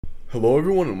Hello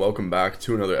everyone and welcome back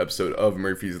to another episode of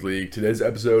Murphy's League. Today's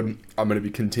episode, I'm going to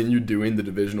be continued doing the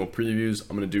divisional previews.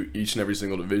 I'm going to do each and every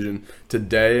single division.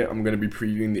 Today, I'm going to be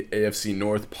previewing the AFC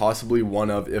North, possibly one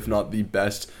of, if not the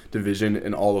best division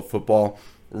in all of football.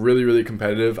 Really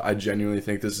competitive. I genuinely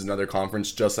think this is another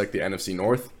conference just like the NFC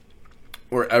North,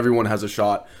 where everyone has a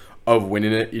shot of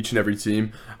winning it, each and every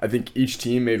team. I think each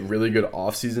team made really good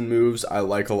offseason moves. I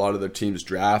like a lot of their team's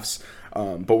drafts.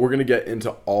 But we're going to get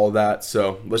into all that,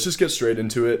 so let's just get straight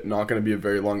into it. Not going to be a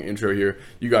very long intro here.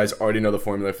 You guys already know the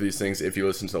formula for these things if you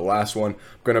listen to the last one. I'm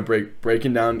going to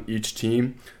breaking down each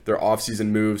team, their offseason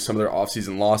moves, some of their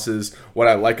offseason losses, what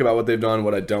I like about what they've done,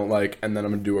 what I don't like, and then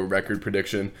I'm going to do a record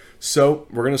prediction. So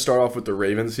we're going to start off with the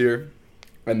Ravens here,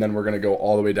 and then we're going to go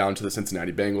all the way down to the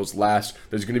Cincinnati Bengals last.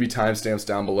 There's going to be timestamps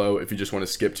down below. If you just want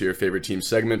to skip to your favorite team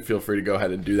segment, feel free to go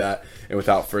ahead and do that. And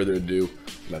without further ado,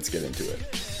 let's get into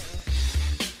it.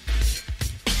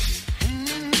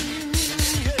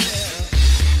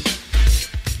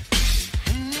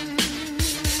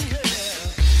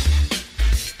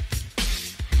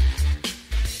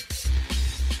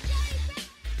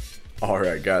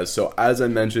 Alright guys, so as I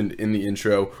mentioned in the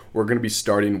intro, we're going to be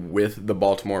starting with the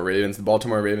Baltimore Ravens. The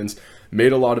Baltimore Ravens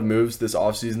made a lot of moves this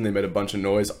offseason. They made a bunch of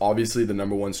noise. Obviously, the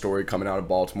number one story coming out of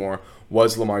Baltimore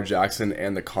was Lamar Jackson,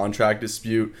 and the contract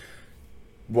dispute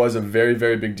was a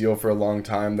very big deal for a long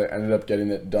time. They ended up getting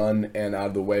it done and out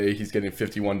of the way. He's getting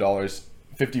 $51 million.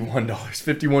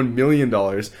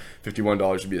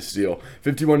 $51 would be a steal.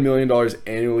 $51 million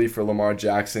annually for Lamar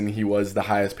Jackson. He was the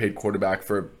highest paid quarterback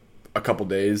for a couple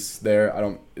days there. I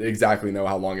don't exactly know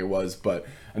how long it was, but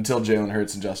until Jalen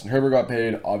Hurts and Justin Herbert got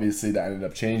paid, obviously that ended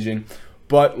up changing.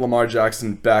 But Lamar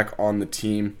Jackson back on the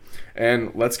team.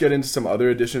 And let's get into some other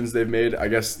additions they've made. I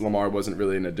guess Lamar wasn't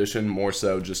really an addition, more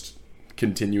so just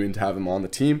continuing to have him on the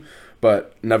team.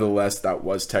 But nevertheless, that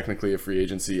was technically a free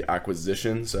agency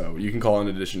acquisition, so you can call it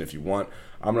an addition if you want.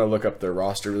 I'm going to look up their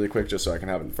roster really quick just so I can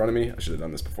have it in front of me. I should have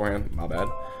done this beforehand. My bad.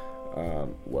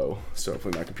 So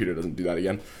hopefully my computer doesn't do that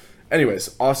again. Anyways,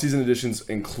 offseason additions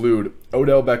include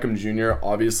Odell Beckham Jr.,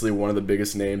 obviously one of the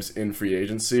biggest names in free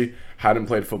agency. Hadn't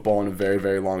played football in a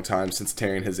very long time since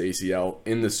tearing his ACL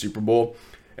in the Super Bowl,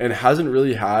 and hasn't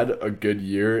really had a good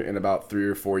year in about 3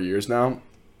 or 4 years now.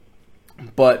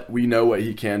 But we know what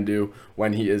he can do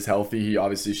when he is healthy. He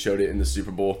obviously showed it in the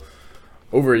Super Bowl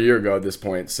over a year ago at this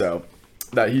point, so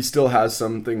that he still has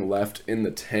something left in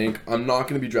the tank. I'm not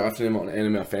going to be drafting him on any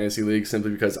of my fantasy leagues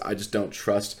simply because I just don't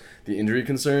trust the injury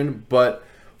concern. But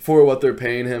for what they're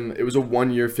paying him, it was a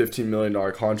 1-year, $15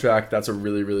 million contract. That's a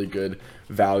really good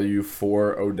value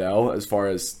for Odell as far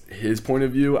as his point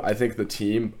of view. I think the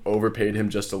team overpaid him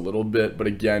just a little bit. But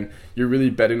again, you're really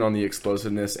betting on the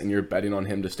explosiveness and you're betting on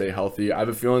him to stay healthy. I have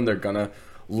a feeling they're going to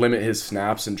limit his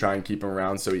snaps and try and keep him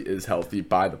around so he is healthy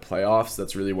by the playoffs.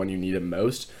 That's really when you need him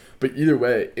most. But either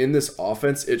way, in this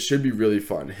offense, it should be really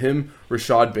fun. Him,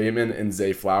 Rashad Bateman, and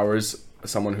Zay Flowers,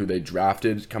 someone who they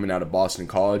drafted coming out of Boston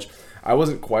College. I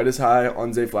wasn't quite as high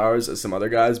on Zay Flowers as some other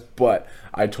guys, but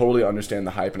I totally understand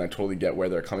the hype and I totally get where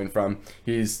they're coming from.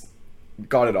 He's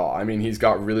got it all. I mean, he's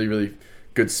got really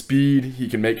good speed. He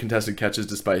can make contested catches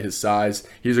despite his size.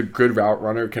 He's a good route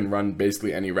runner, can run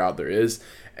basically any route there is.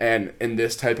 And in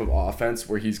this type of offense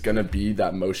where he's going to be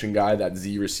that motion guy, that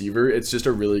Z receiver, it's just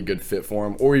a really good fit for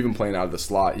him. Or even playing out of the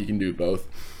slot, he can do both.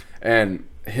 And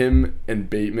him and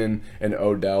Bateman and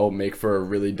Odell make for a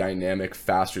really dynamic,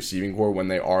 fast receiving core when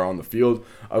they are on the field.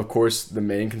 Of course, the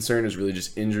main concern is really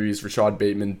just injuries. Rashad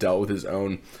Bateman dealt with his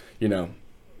own,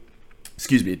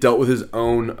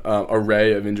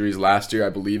 array of injuries last year. I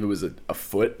believe it was a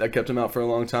foot that kept him out for a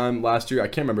long time last year. I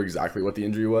can't remember exactly what the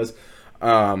injury was.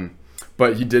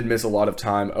 But he did miss a lot of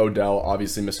time. Odell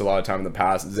obviously missed a lot of time in the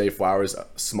past. Zay Flowers, a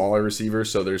smaller receiver.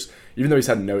 So even though he's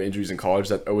had no injuries in college,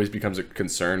 that always becomes a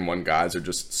concern when guys are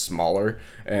just smaller.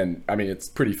 And I mean, it's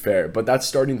pretty fair. But that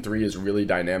starting three is really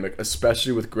dynamic,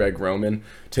 especially with Greg Roman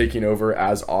taking over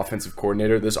as offensive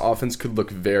coordinator. This offense could look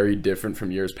very different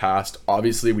from years past.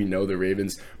 Obviously, we know the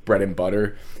Ravens' bread and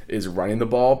butter is running the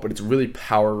ball, but it's really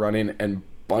power running and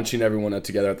bunching everyone up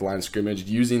together at the line of scrimmage,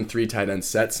 using 3 tight end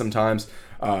sets sometimes.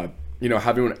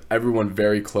 Having everyone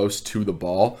very close to the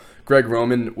ball. Greg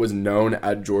Roman was known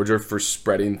at Georgia for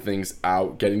spreading things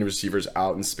out, getting the receivers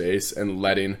out in space, and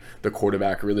letting the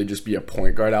quarterback really just be a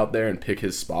point guard out there and pick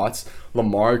his spots.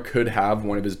 Lamar could have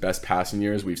one of his best passing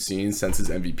years we've seen since his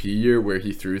MVP year, where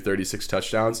he threw 36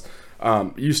 touchdowns.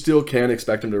 You still can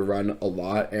expect him to run a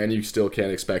lot, and you still can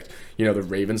expect, the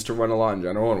Ravens to run a lot in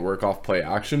general and work off play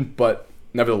action, but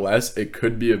nevertheless, it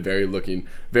could be a very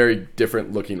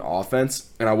different looking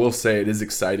offense. And I will say it is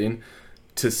exciting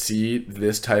to see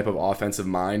this type of offensive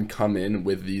mind come in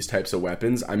with these types of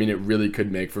weapons, I mean, it really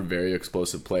could make for very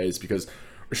explosive plays because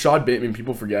Rashad Bateman,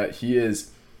 people forget, he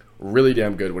is really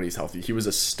damn good when he's healthy. He was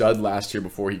a stud last year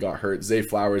before he got hurt. Zay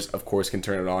Flowers, of course, can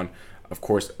turn it on. Of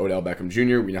course, Odell Beckham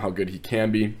Jr., we know how good he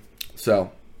can be.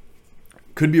 So,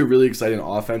 could be a really exciting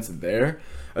offense there.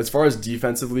 As far as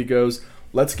defensively goes,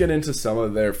 let's get into some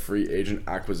of their free agent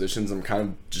acquisitions. I'm kind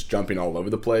of just jumping all over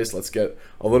the place. Let's get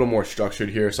a little more structured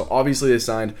here. So obviously they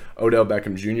signed Odell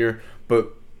Beckham Jr.,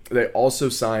 but they also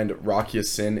signed Rocky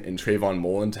Ya-Sin and Trayvon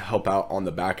Mullen to help out on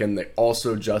the back end. They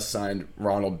also just signed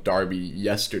Ronald Darby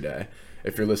yesterday.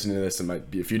 If you're listening to this, it might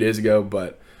be a few days ago,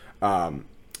 but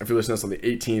if you're listening to this on the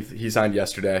 18th, he signed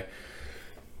yesterday.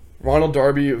 Ronald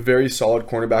Darby, very solid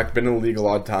cornerback, been in the league a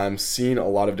lot of times, seen a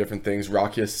lot of different things.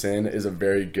 Rocky Ya-Sin is a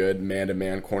very good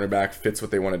man-to-man cornerback, fits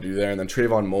what they want to do there. And then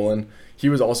Trayvon Mullen, he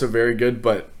was also very good,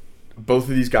 but both of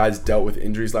these guys dealt with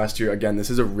injuries last year. Again,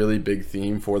 this is a really big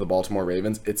theme for the Baltimore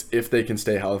Ravens. It's if they can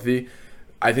stay healthy.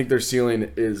 I think their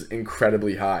ceiling is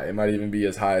incredibly high. It might even be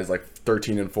as high as like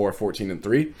 13-4,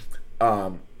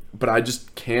 14-3. But I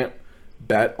just can't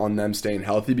bet on them staying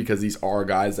healthy because these are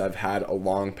guys that have had a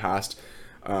long past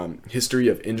history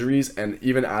of injuries, and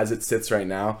even as it sits right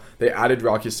now, they added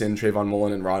Rocky Ya-Sin, Trayvon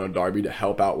Mullen, and Ronald Darby to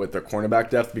help out with their cornerback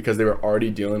depth because they were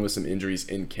already dealing with some injuries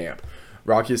in camp.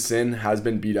 Rocky Ya-Sin has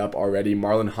been beat up already.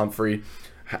 Marlon Humphrey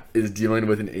is dealing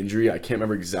with an injury. I can't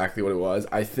remember exactly what it was.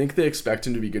 I think they expect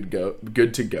him to be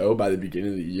good to go by the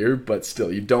beginning of the year, but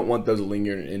still, you don't want those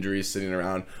lingering injuries sitting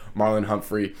around. Marlon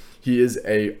Humphrey, he is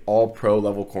a all-pro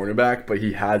level cornerback, but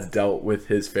he has dealt with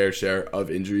his fair share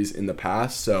of injuries in the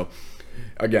past, so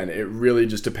again, it really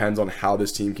just depends on how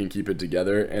this team can keep it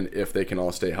together and if they can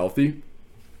all stay healthy.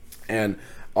 And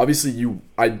obviously,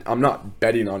 I'm not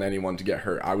betting on anyone to get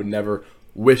hurt. I would never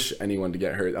wish anyone to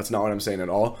get hurt. That's not what I'm saying at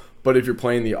all. But if you're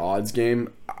playing the odds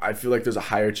game, I feel like there's a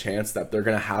higher chance that they're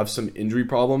going to have some injury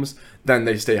problems than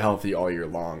they stay healthy all year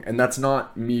long. And that's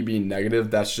not me being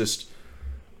negative. That's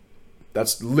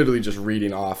literally just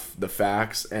reading off the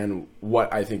facts and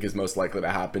what I think is most likely to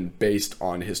happen based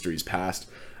on history's past.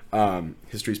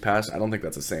 History's past? I don't think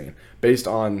that's a saying. Based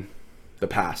on the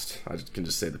past. I can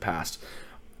just say the past.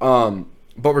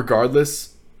 But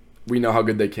regardless, we know how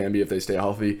good they can be if they stay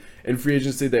healthy. In free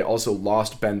agency, they also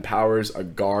lost Ben Powers, a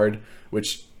guard,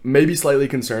 which may be slightly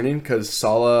concerning because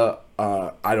Salah,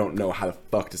 I don't know how the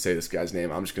fuck to say this guy's name.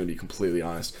 I'm just going to be completely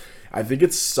honest. I think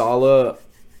it's Salah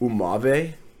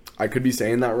Umave. I could be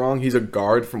saying that wrong. He's a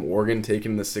guard from Oregon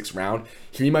taken in the 6th round.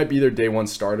 He might be their day one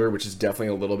starter, which is definitely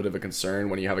a little bit of a concern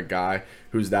when you have a guy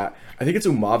who's that. I think it's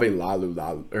Umave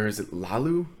Lalu, or is it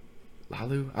Lalu?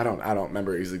 Lalu? I don't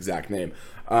remember his exact name.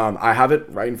 I have it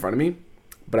right in front of me,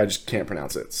 but I just can't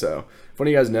pronounce it. So if one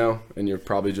of you guys know, and you're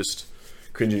probably just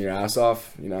cringing your ass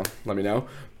off, let me know.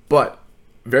 But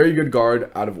very good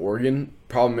guard out of Oregon.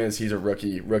 Problem is he's a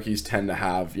rookie. Rookies tend to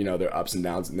have, their ups and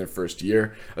downs in their first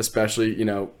year, especially,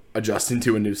 adjusting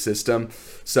to a new system.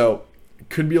 So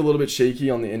could be a little bit shaky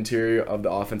on the interior of the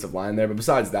offensive line there. But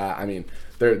besides that, I mean,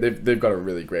 they've got a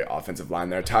really great offensive line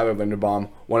there. Tyler Linderbaum,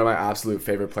 one of my absolute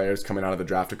favorite players coming out of the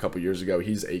draft a couple years ago.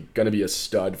 He's going to be a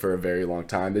stud for a very long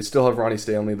time. They still have Ronnie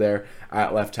Stanley there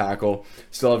at left tackle.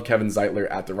 Still have Kevin Zeitler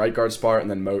at the right guard spot.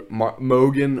 And then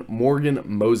Morgan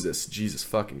Moses. Jesus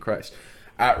fucking Christ.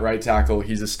 At right tackle,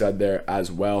 he's a stud there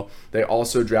as well. They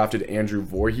also drafted Andrew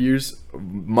Voorhees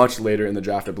much later in the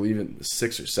draft, I believe in the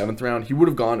 6th or 7th round. He would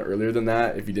have gone earlier than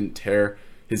that if he didn't tear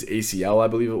his ACL, I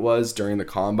believe it was, during the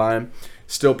combine.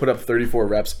 Still put up 34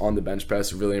 reps on the bench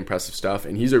press, really impressive stuff.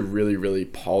 And he's a really, really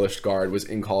polished guard, was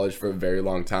in college for a very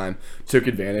long time, took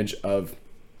advantage of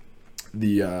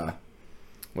the,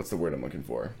 what's the word I'm looking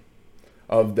for?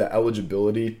 Of the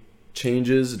eligibility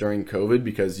changes during COVID,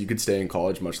 because you could stay in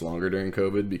college much longer during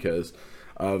COVID because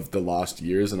of the lost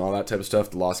years and all that type of stuff,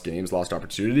 the lost games, lost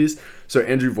opportunities. So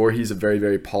Andrew Voorhees, a very,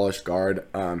 very polished guard.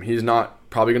 He's not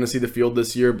probably going to see the field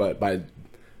this year, but by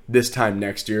this time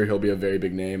next year, he'll be a very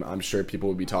big name. I'm sure people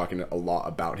will be talking a lot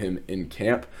about him in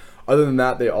camp. Other than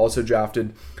that, they also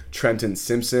drafted Trenton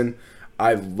Simpson.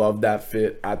 I love that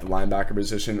fit at the linebacker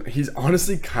position. He's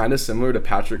honestly kind of similar to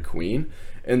Patrick Queen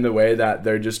in the way that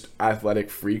they're just athletic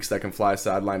freaks that can fly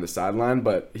sideline to sideline,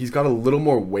 but he's got a little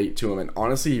more weight to him, and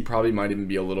honestly, he probably might even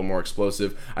be a little more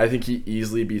explosive. I think he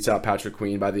easily beats out Patrick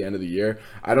Queen by the end of the year.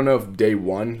 I don't know if day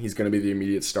one he's going to be the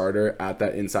immediate starter at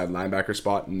that inside linebacker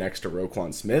spot next to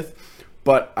Roquan Smith,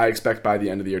 but I expect by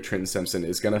the end of the year, Trenton Simpson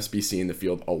is going to be seeing the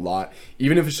field a lot.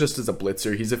 Even if it's just as a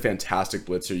blitzer, he's a fantastic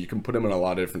blitzer. You can put him in a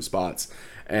lot of different spots.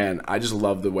 And I just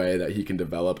love the way that he can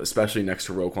develop, especially next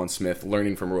to Roquan Smith,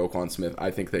 learning from Roquan Smith.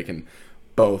 I think they can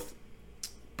both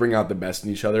bring out the best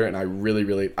in each other, and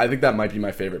I think that might be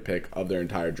my favorite pick of their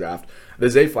entire draft. The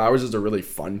Zay Flowers is a really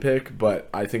fun pick, but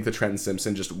I think the Trenton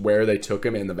Simpson, just where they took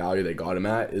him and the value they got him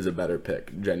at, is a better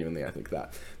pick. Genuinely, I think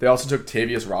that. They also took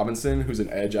Tavius Robinson, who's an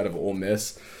edge out of Ole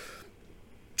Miss.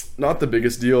 Not the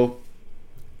biggest deal,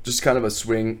 just kind of a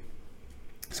swing.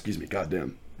 Excuse me,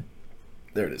 goddamn.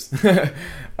 There it is.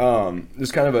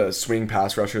 Just kind of a swing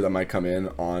pass rusher that might come in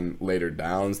on later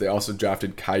downs. They also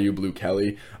drafted Caillou Blue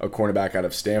Kelly, a cornerback out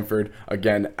of Stanford.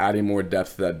 Again, adding more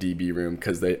depth to that DB room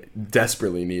because they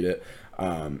desperately need it.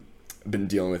 Been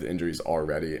dealing with injuries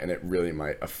already, and it really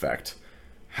might affect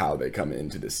how they come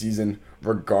into the season.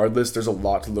 Regardless, there's a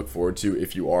lot to look forward to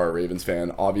if you are a Ravens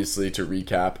fan. Obviously, to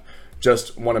recap,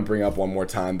 just want to bring up one more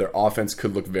time, their offense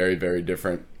could look very, very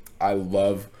different. I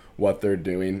love what they're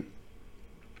doing.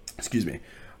 Excuse me.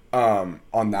 On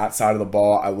that side of the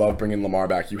ball, I love bringing Lamar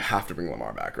back. You have to bring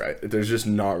Lamar back, right? There's just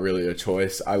not really a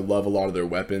choice. I love a lot of their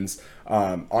weapons.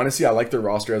 Honestly, I like their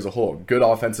roster as a whole. Good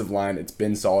offensive line. It's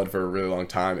been solid for a really long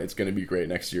time. It's going to be great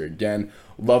next year again.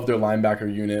 Love their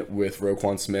linebacker unit with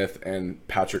Roquan Smith and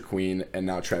Patrick Queen and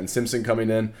now Trenton Simpson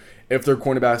coming in. If their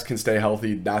cornerbacks can stay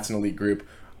healthy, that's an elite group.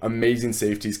 Amazing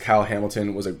safeties. Kyle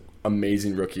Hamilton was an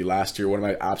amazing rookie last year. One of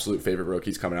my absolute favorite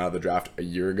rookies coming out of the draft a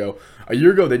year ago. A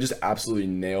year ago, they just absolutely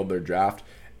nailed their draft.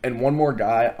 And one more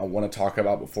guy I want to talk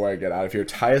about before I get out of here.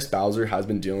 Tyus Bowser has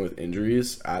been dealing with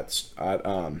injuries at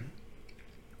strong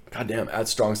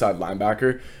side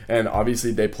linebacker. And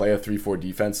obviously they play a 3-4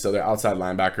 defense, so their outside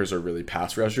linebackers are really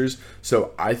pass rushers.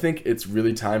 So I think it's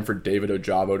really time for David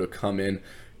Ojabo to come in,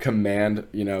 command,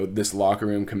 this locker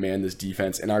room, command this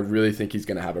defense, and I really think he's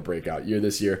going to have a breakout year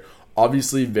this year.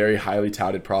 Obviously, very highly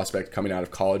touted prospect coming out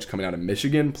of college, coming out of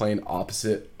Michigan, playing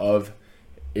opposite of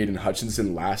Aiden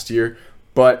Hutchinson last year.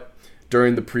 But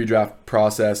during the pre-draft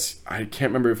process, I can't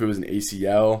remember if it was an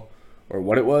ACL or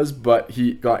what it was, but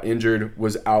he got injured,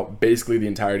 was out basically the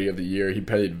entirety of the year. He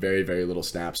played very, very little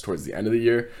snaps towards the end of the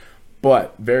year.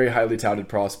 But very highly touted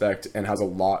prospect and has a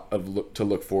lot to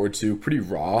look forward to. Pretty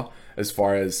raw as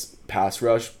far as pass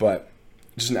rush, but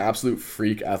just an absolute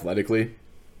freak athletically.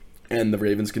 And the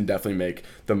Ravens can definitely make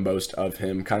the most of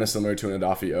him, kind of similar to an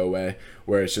Adafi Owe,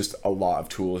 where it's just a lot of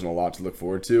tools and a lot to look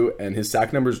forward to. And his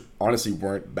sack numbers honestly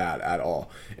weren't bad at all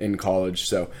in college.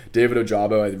 So David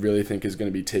Ojabo, I really think, is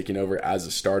going to be taking over as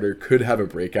a starter. Could have a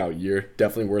breakout year.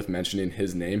 Definitely worth mentioning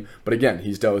his name. But again,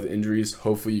 he's dealt with injuries.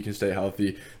 Hopefully you can stay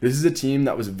healthy. This is a team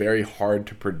that was very hard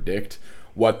to predict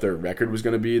what their record was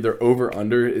going to be. Their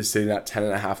over-under is sitting at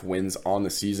 10.5 wins on the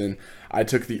season. I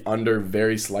took the under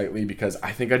very slightly because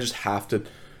I think I have to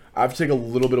take a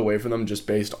little bit away from them just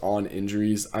based on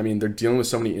injuries. I mean, they're dealing with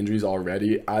so many injuries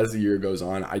already. As the year goes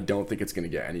on, I don't think it's going to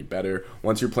get any better.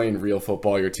 Once you're playing real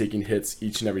football, you're taking hits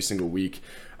each and every single week.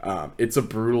 It's a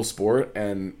brutal sport,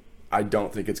 and I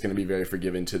don't think it's going to be very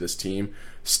forgiving to this team.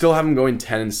 Still have them going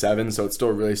 10-7, so it's still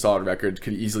a really solid record.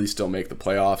 Could easily still make the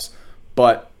playoffs,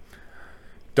 but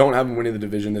don't have them winning the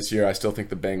division this year. I still think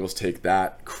the Bengals take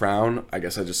that crown. I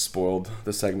guess I just spoiled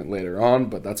the segment later on,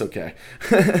 but that's okay.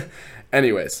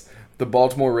 Anyways, the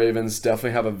Baltimore Ravens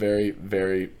definitely have a very,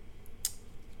 very...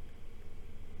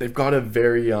 They've got a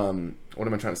very... what am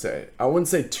I trying to say? I wouldn't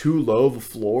say too low of a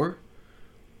floor.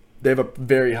 They have a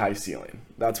very high ceiling.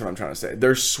 That's what I'm trying to say.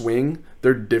 Their swing,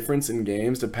 their difference in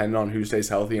games, depending on who stays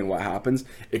healthy and what happens,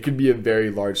 it could be a very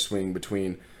large swing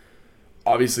between...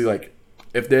 Obviously,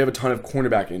 if they have a ton of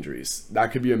cornerback injuries,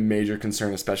 that could be a major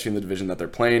concern, especially in the division that they're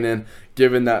playing in,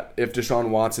 given that if Deshaun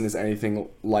Watson is anything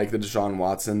like the Deshaun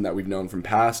Watson that we've known from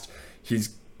past,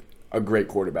 he's a great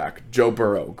quarterback. Joe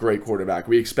Burrow, great quarterback.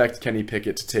 We expect Kenny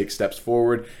Pickett to take steps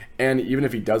forward, and even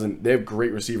if he doesn't, they have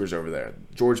great receivers over there.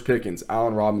 George Pickens,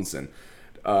 Allen Robinson,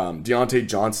 Deontay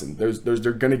Johnson.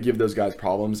 They're going to give those guys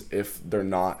problems if they're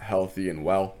not healthy and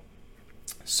well.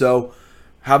 So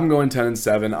have them going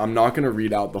 10-7. I'm not going to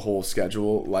read out the whole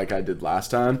schedule like I did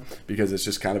last time because it's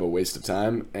just kind of a waste of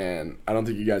time, and I don't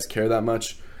think you guys care that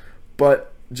much.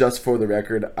 But just for the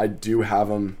record, I do have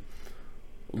them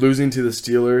losing to the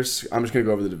Steelers. I'm just going to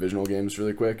go over the divisional games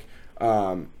really quick.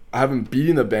 I have them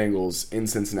beating the Bengals in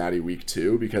Cincinnati week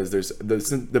 2 because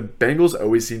the Bengals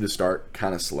always seem to start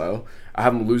kind of slow. I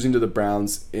have them losing to the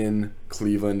Browns in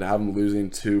Cleveland. I have them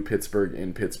losing to Pittsburgh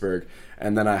in Pittsburgh.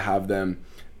 And then I have them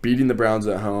beating the Browns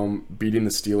at home, beating the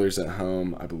Steelers at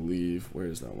home, I believe. Where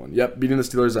is that one? Yep, beating the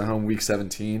Steelers at home week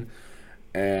 17.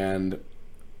 And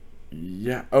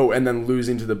yeah. Oh, and then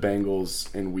losing to the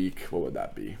Bengals in what would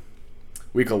that be?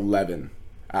 Week 11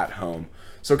 at home.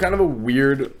 So kind of a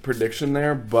weird prediction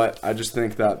there, but I just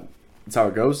think that that's how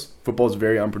it goes. Football is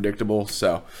very unpredictable,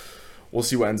 so we'll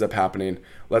see what ends up happening.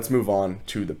 Let's move on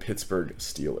to the Pittsburgh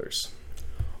Steelers.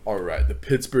 All right, the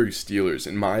Pittsburgh Steelers.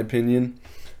 In my opinion,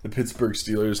 the Pittsburgh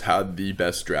Steelers had the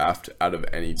best draft out of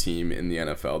any team in the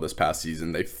NFL this past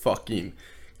season. They fucking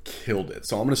killed it.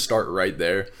 So I'm going to start right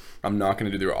there. I'm not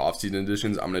going to do their offseason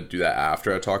additions. I'm going to do that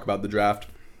after I talk about the draft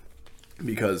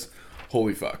because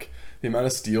holy fuck. The amount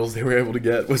of steals they were able to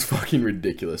get was fucking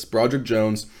ridiculous. Broderick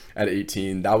Jones at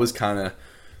 18, that was kind of,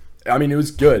 I mean, it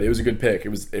was good. It was a good pick.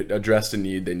 It addressed a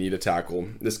need. They need a tackle.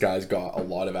 This guy's got a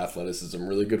lot of athleticism,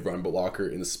 really good run blocker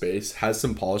in the space, has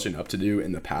some polishing up to do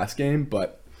in the pass game,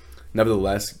 but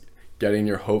nevertheless, getting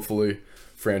your hopefully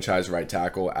franchise right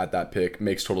tackle at that pick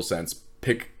makes total sense.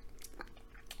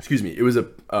 It was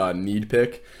a need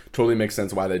pick. Totally makes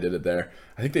sense why they did it there.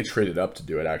 I think they traded up to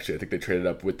do it, actually. I think they traded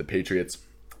up with the Patriots.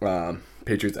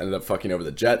 Patriots ended up fucking over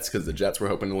the Jets because the Jets were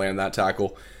hoping to land that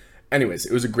tackle. Anyways,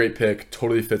 it was a great pick.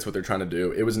 Totally fits what they're trying to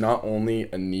do. It was not only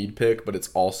a need pick, but it's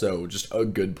also just a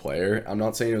good player. I'm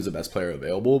not saying it was the best player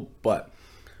available, but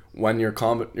when you're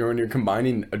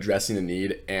combining addressing a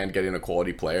need and getting a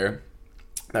quality player,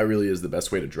 that really is the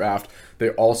best way to draft. They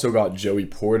also got Joey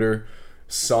Porter,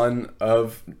 son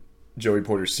of Joey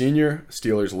Porter Sr.,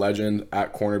 Steelers legend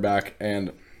at cornerback,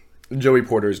 and Joey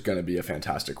Porter is going to be a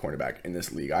fantastic cornerback in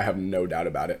this league. I have no doubt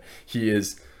about it. He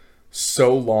is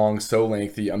so long, so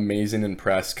lengthy, amazing in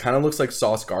press. Kind of looks like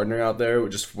Sauce Gardner out there,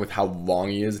 just with how long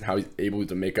he is and how he's able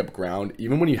to make up ground.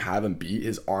 Even when you have him beat,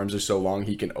 his arms are so long,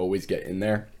 he can always get in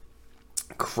there.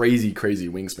 Crazy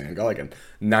wingspan. Got like a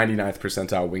 99th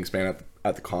percentile wingspan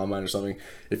at the combine or something.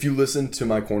 If you listen to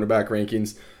my cornerback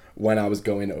rankings when I was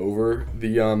going over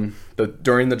the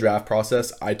during the draft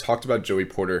process, I talked about Joey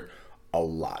Porter a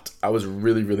lot. I was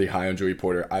really high on Joey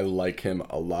Porter. I like him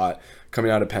a lot. Coming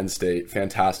out of Penn State,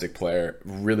 fantastic player,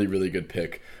 really good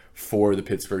pick for the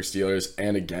Pittsburgh Steelers,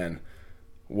 and again,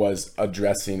 was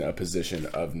addressing a position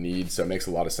of need, so it makes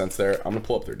a lot of sense there. I'm gonna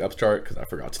pull up their depth chart because I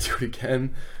forgot to do it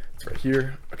again. It's right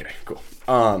here. Okay, cool.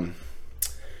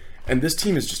 And this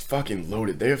team is just fucking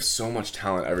loaded. They have so much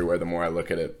talent everywhere the more I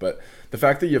look at it, but the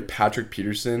fact that you have Patrick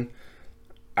Peterson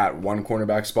at one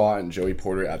cornerback spot and Joey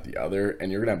Porter at the other,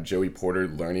 and you're going to have Joey Porter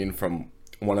learning from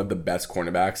one of the best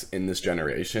cornerbacks in this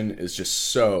generation is just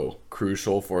so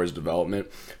crucial for his development.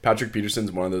 Patrick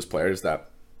Peterson's one of those players that,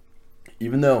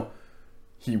 even though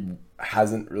he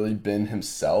hasn't really been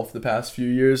himself the past few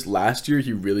years, last year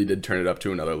he really did turn it up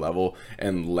to another level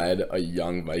and led a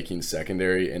young Vikings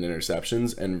secondary in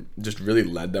interceptions and just really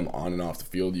led them on and off the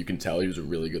field. You can tell he was a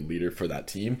really good leader for that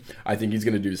team. I think he's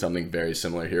going to do something very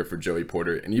similar here for Joey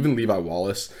Porter and even Levi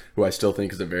Wallace, who I still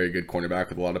think is a very good cornerback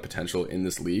with a lot of potential in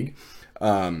this league.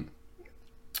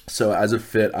 So as a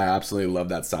fit, I absolutely love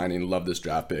that signing, love this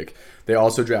draft pick. They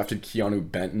also drafted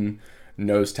Keanu Benton,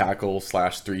 nose tackle /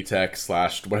 3-tech /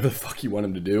 whatever the fuck you want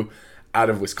him to do, out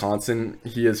of Wisconsin.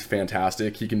 He is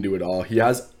fantastic. He can do it all. He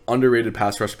has underrated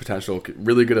pass rush potential,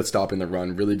 really good at stopping the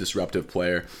run, really disruptive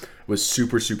player. Was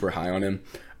super high on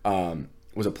him.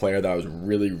 Was a player that I was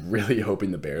really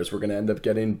hoping the Bears were going to end up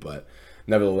getting, but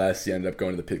nevertheless, he ended up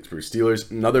going to the Pittsburgh Steelers.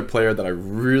 Another player that I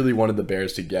really wanted the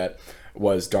Bears to get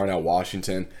was Darnell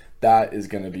Washington. That is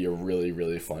going to be a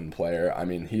really fun player. I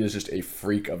mean, he is just a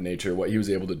freak of nature. What he was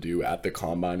able to do at the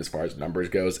combine as far as numbers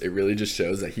goes, it really just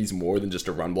shows that he's more than just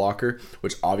a run blocker,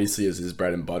 which obviously is his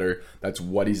bread and butter. That's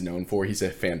what he's known for. He's a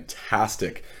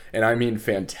fantastic, and I mean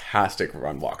fantastic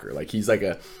run blocker. Like, he's like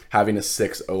having a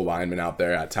 6'0" lineman out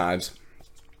there at times.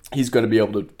 He's going to be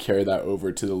able to carry that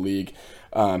over to the league.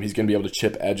 He's going to be able to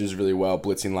chip edges really well,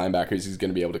 blitzing linebackers. He's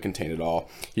going to be able to contain it all.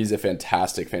 He's a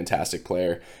fantastic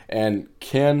player and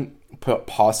can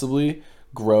possibly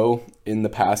grow in the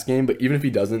pass game. But even if he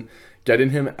doesn't,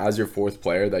 getting him as your fourth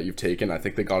player that you've taken, I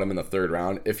think they got him in the third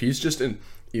round. If he's just an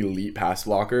elite pass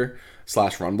blocker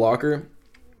 / run blocker,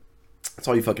 that's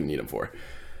all you fucking need him for.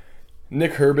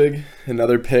 Nick Herbig,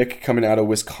 another pick coming out of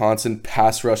Wisconsin,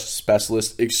 pass rush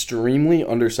specialist, extremely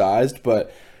undersized,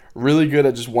 but really good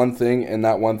at just one thing, and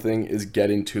that one thing is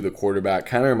getting to the quarterback.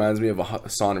 Kind of reminds me of a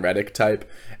Hassan Reddick type,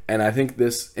 and I think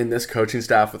in this coaching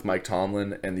staff with Mike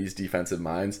Tomlin and these defensive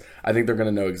minds, I think they're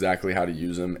going to know exactly how to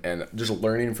use him, and just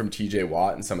learning from TJ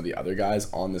Watt and some of the other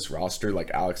guys on this roster,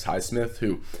 like Alex Highsmith,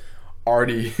 who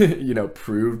already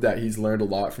proved that he's learned a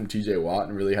lot from TJ Watt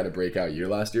and really had a breakout year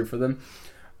last year for them.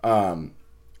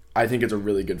 I think it's a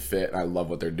really good fit, and I love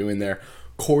what they're doing there.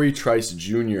 Corey Trice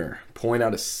Jr., pulling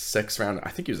out a 6th round. I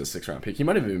think he was a 6th round pick. He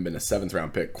might have even been a 7th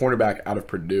round pick. Cornerback out of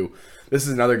Purdue. This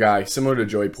is another guy similar to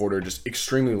Joey Porter, just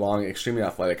extremely long, extremely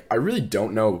athletic. I really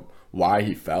don't know why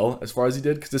he fell as far as he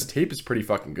did, because his tape is pretty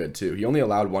fucking good too. He only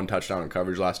allowed 1 touchdown in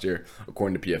coverage last year,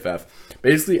 according to PFF.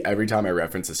 Basically, every time I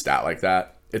reference a stat like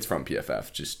that, it's from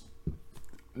PFF. Just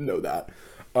know that.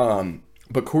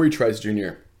 But Corey Trice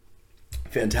Jr.,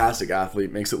 Fantastic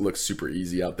athlete, makes it look super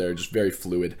easy out there, just very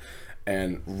fluid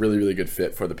and really, really good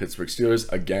fit for the Pittsburgh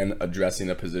Steelers. Again, addressing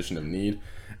a position of need.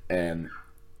 And,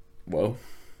 whoa,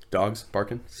 dogs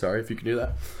barking. Sorry if you can do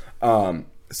that.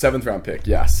 Seventh round pick,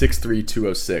 yeah, 6'3",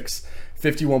 206.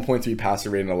 51.3 passer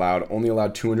rating allowed, only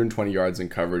allowed 220 yards in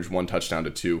coverage, 1 touchdown to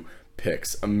 2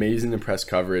 picks. Amazing and press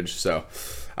coverage. So,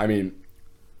 I mean,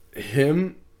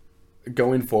 him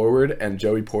going forward and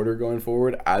Joey Porter going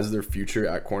forward as their future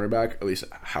at cornerback, at least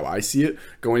how I see it,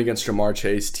 going against Jamar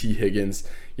Chase, T. Higgins,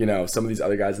 you know, some of these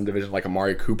other guys in the division like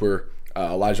Amari Cooper,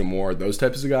 Elijah Moore, those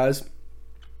types of guys.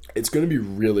 It's going to be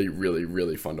really, really,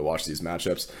 really fun to watch these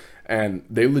matchups. And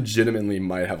they legitimately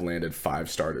might have landed 5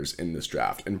 starters in this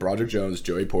draft. And Broderick Jones,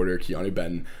 Joey Porter, Keanu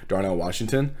Benton, Darnell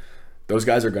Washington, those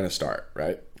guys are going to start,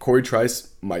 right? Corey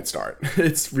Trice might start.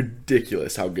 It's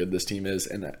ridiculous how good this team is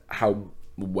and how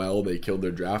well they killed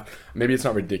their draft. Maybe it's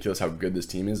not ridiculous how good this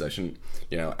team is. I shouldn't,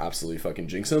 absolutely fucking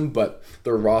jinx them. But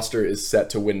their roster is set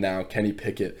to win now. Kenny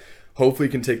Pickett hopefully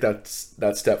can take that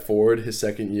step forward his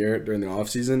second year during the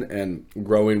offseason and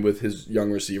growing with his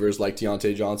young receivers like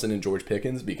Deontay Johnson and George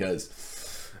Pickens,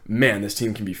 because, man, this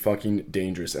team can be fucking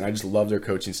dangerous. And I just love their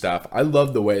coaching staff. I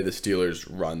love the way the Steelers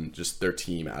run just their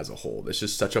team as a whole. It's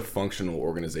just such a functional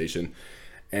organization.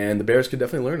 And the Bears could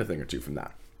definitely learn a thing or two from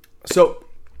that. So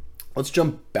let's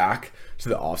jump back to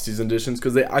the offseason additions,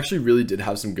 because they actually really did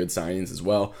have some good signings as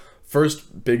well.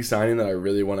 First big signing that I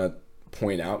really want to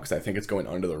point out, because I think it's going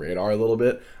under the radar a little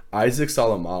bit, Isaac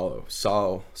Salamalu.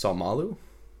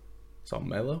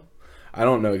 Salmelo? I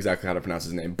don't know exactly how to pronounce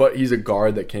his name, but he's a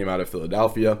guard that came out of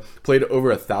Philadelphia, played over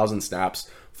 1,000 snaps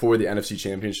for the NFC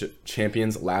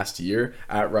champions last year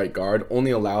at right guard,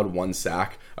 only allowed 1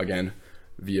 sack, again,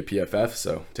 via PFF,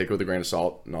 so take it with a grain of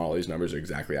salt. Not all these numbers are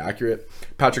exactly accurate.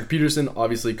 Patrick Peterson,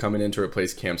 obviously coming in to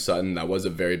replace Cam Sutton. That was a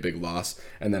very big loss.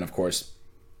 And then, of course,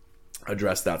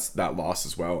 address that loss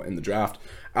as well in the draft.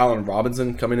 Allen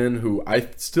Robinson coming in, who I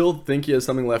still think he has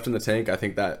something left in the tank. I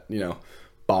think that,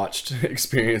 botched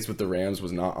experience with the Rams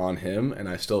was not on him, and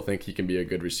I still think he can be a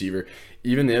good receiver,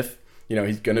 even if,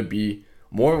 he's going to be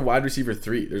more of a wide receiver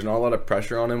 3. There's not a lot of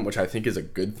pressure on him, which I think is a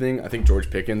good thing. I think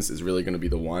George Pickens is really going to be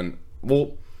the one.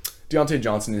 Well, Deontay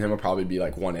Johnson and him will probably be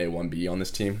like 1A, 1B on this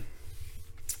team.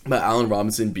 But Allen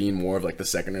Robinson being more of like the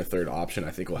second or third option,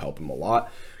 I think will help him a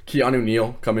lot. Keanu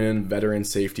Neal coming in, veteran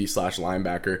safety /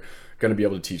 linebacker, going to be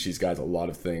able to teach these guys a lot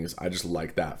of things. I just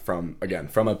like that from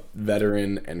a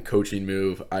veteran and coaching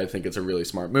move. I think it's a really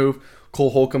smart move.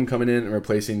 Cole Holcomb coming in and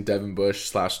replacing Devin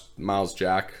Bush / Miles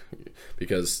Jack,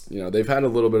 because, they've had a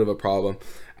little bit of a problem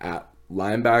at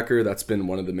linebacker. That's been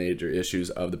one of the major issues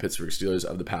of the Pittsburgh Steelers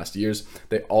of the past years.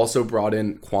 They also brought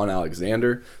in Quan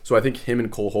Alexander, so I think him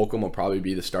and Cole Holcomb will probably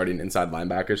be the starting inside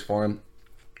linebackers for him.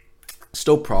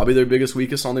 Still probably their biggest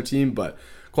weakest on their team, but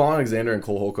Quan Alexander and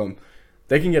Cole Holcomb,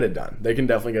 they can get it done. They can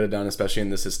definitely get it done, especially in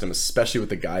this system, especially with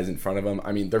the guys in front of them.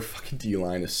 I mean, their fucking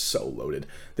D-line is so loaded.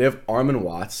 They have Armon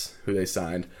Watts, who they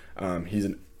signed. He's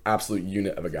an absolute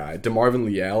unit of a guy. DeMarvin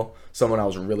Leal, someone I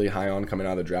was really high on coming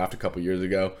out of the draft a couple years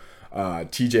ago.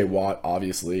 TJ Watt,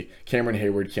 obviously, Cameron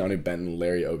Hayward, Keanu Benton,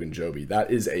 Larry Ogunjobi.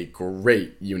 That is a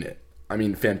great unit. I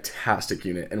mean, fantastic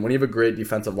unit. And when you have a great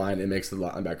defensive line, it makes the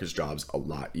linebackers' jobs a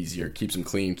lot easier. Keeps them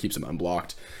clean, keeps them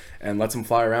unblocked, and lets them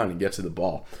fly around and get to the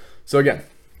ball. So again,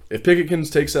 if Pickett can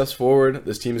take steps forward,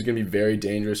 this team is going to be very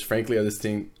dangerous. Frankly,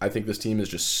 I think this team is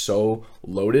just so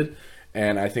loaded.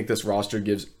 And I think this roster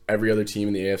gives every other team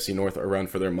in the AFC North a run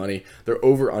for their money. Their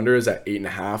over-under is at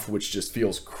 8.5, which just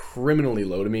feels criminally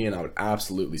low to me, and I would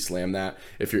absolutely slam that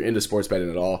if you're into sports betting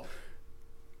at all.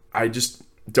 I just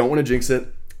don't want to jinx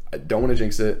it.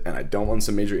 And I don't want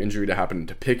some major injury to happen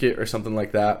to Pickett or something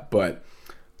like that, but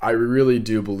I really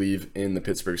do believe in the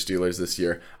Pittsburgh Steelers this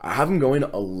year. I have them going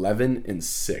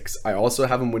 11-6. I also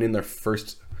have them winning their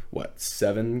first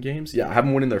 7 games? Yeah, I have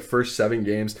them winning their first 7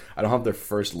 games. I don't have their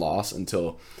first loss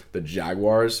until the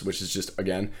Jaguars, which is just,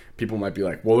 again, people might be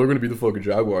like, well, they're going to be the fucking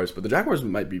Jaguars, but the Jaguars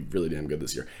might be really damn good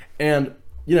this year. And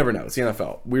you never know. It's the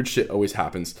NFL. Weird shit always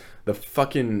happens. The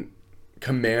fucking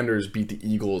Commanders beat the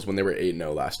Eagles when they were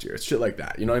 8-0 last year. It's shit like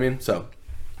that. You know what I mean? So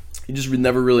you just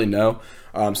never really know.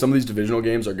 Some of these divisional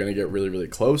games are going to get really, really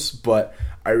close, but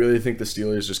I really think the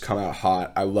Steelers just come out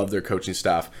hot. I love their coaching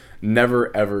staff.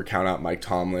 Never, ever count out Mike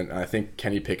Tomlin. And I think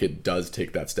Kenny Pickett does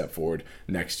take that step forward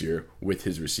next year with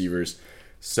his receivers.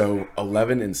 So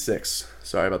 11-6.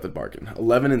 Sorry about the bargain.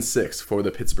 11-6 for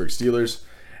the Pittsburgh Steelers.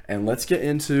 And let's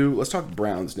talk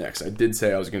Browns next. I did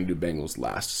say I was going to do Bengals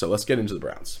last, so let's get into the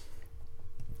Browns.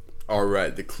 All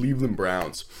right, the Cleveland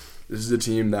Browns. This is a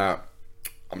team that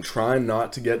I'm trying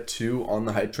not to get too on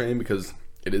the hype train because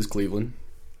it is Cleveland.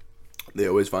 They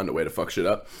always find a way to fuck shit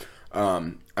up.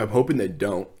 I'm hoping they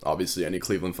don't. Obviously, any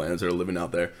Cleveland fans that are listening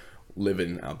out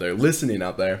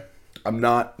there, I'm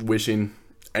not wishing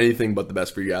anything but the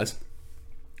best for you guys.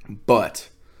 But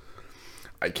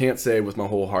I can't say with my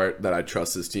whole heart that I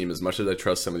trust this team as much as I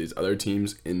trust some of these other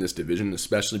teams in this division,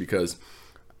 especially because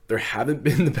there haven't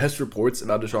been the best reports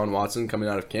about Deshaun Watson coming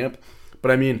out of camp.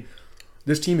 But I mean,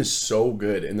 this team is so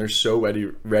good, and they're so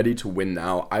ready to win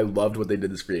now. I loved what they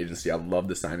did this free agency. I love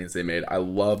the signings they made. I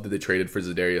love that they traded for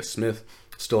Zadarius Smith.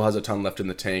 Still has a ton left in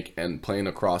the tank, and playing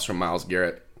across from Myles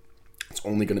Garrett, it's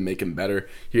only going to make him better.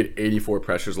 He had 84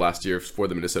 pressures last year for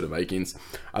the Minnesota Vikings.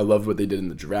 I loved what they did in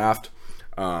the draft.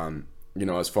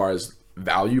 As far as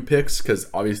value picks, because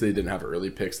obviously they didn't have early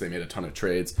picks. They made a ton of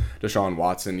trades. Deshaun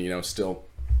Watson, still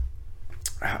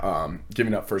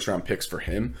giving up first-round picks for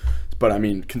him. But, I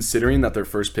mean, considering that their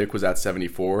first pick was at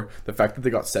 74, the fact that they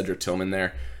got Cedric Tillman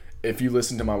there, if you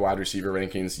listen to my wide receiver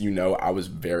rankings, I was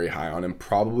very high on him.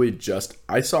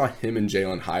 I saw him and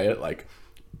Jalen Hyatt,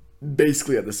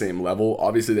 basically at the same level.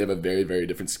 Obviously, they have a very, very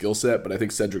different skill set, but I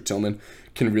think Cedric Tillman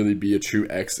can really be a true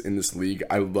X in this league.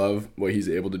 I love what he's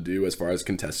able to do as far as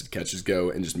contested catches go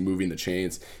and just moving the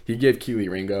chains. He gave Keely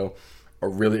Ringo a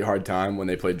really hard time when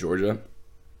they played Georgia.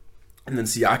 And then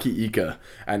Siaki Ika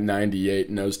at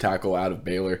 98, nose tackle out of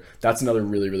Baylor. That's another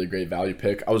really, really great value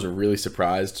pick. I was really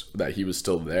surprised that he was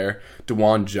still there.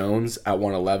 DeJuan Jones at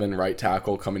 111, right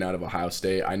tackle coming out of Ohio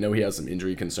State. I know he has some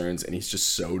injury concerns, and he's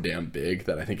just so damn big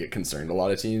that I think it concerned a lot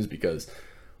of teams because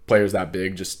players that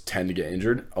big just tend to get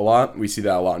injured a lot. We see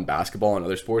that a lot in basketball and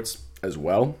other sports as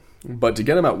well. But to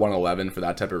get him at 111 for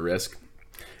that type of risk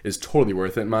is totally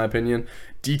worth it in my opinion.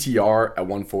 DTR at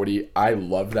 140, I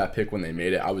loved that pick when they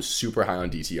made it. I was super high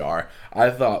on DTR. I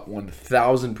thought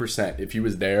 1,000% if he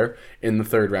was there in the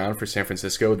third round for San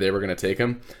Francisco, they were going to take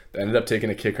him. They ended up taking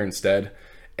a kicker instead,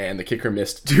 and the kicker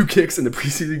missed 2 kicks in the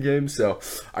preseason game, so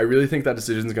I really think that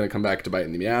decision is going to come back to bite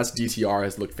in the ass. DTR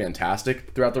has looked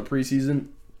fantastic throughout the preseason.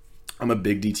 I'm a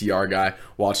big DTR guy.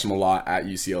 Watched him a lot at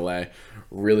UCLA.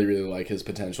 Really, really like his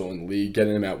potential in the league.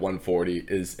 Getting him at 140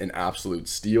 is an absolute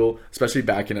steal, especially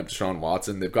backing up Deshaun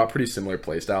Watson. They've got pretty similar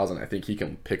play styles, and I think he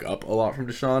can pick up a lot from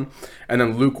Deshaun. And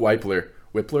then Luke Wypler,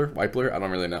 I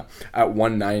don't really know, at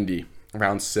 190,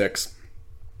 round 6.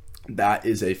 That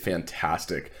is a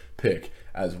fantastic pick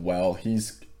as well.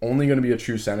 He's only going to be a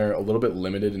true center, a little bit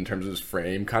limited in terms of his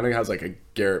frame. Kind of has like a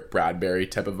Garrett Bradbury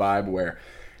type of vibe where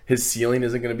his ceiling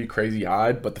isn't going to be crazy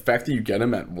high, but the fact that you get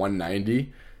him at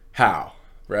 190, how?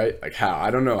 Right? How? I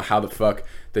don't know how the fuck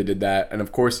they did that. And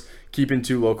of course, keeping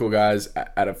 2 local guys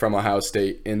from Ohio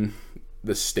State in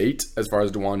the state, as far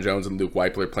as DeJuan Jones and Luke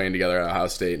Wypler playing together at Ohio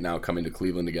State, now coming to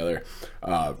Cleveland together.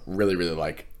 Really, really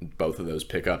like both of those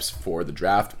pickups for the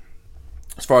draft.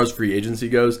 As far as free agency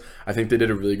goes, I think they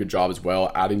did a really good job as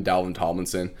well, adding Dalvin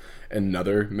Tomlinson,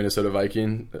 another Minnesota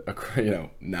Viking,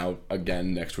 now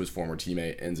again next to his former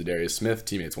teammate and Zadarius Smith,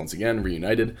 teammates once again,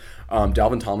 reunited.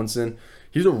 Dalvin Tomlinson,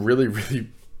 he's a really, really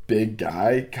big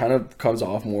guy, kind of comes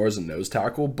off more as a nose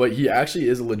tackle, but he actually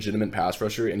is a legitimate pass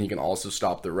rusher, and he can also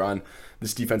stop the run.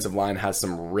 This defensive line has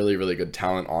some really, really good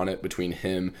talent on it between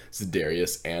him,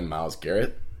 Zadarius, and Myles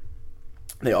Garrett.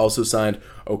 They also signed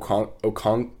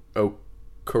Okoronkwo,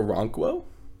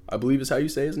 I believe is how you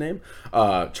say his name.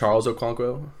 Charles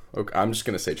Okonkwo. I'm just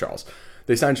going to say Charles.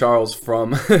 They signed Charles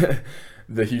from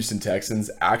the Houston Texans.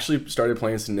 Actually started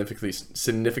playing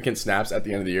significant snaps at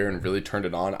the end of the year and really turned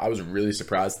it on. I was really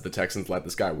surprised that the Texans let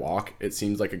this guy walk. It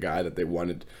seems like a guy that they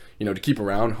wanted, to keep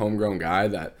around, homegrown guy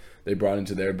that they brought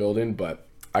into their building, but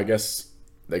I guess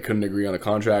they couldn't agree on a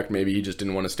contract. Maybe he just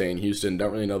didn't want to stay in Houston.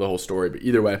 Don't really know the whole story, but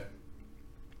either way,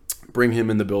 bring him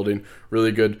in the building.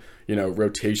 Really good,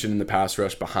 rotation in the pass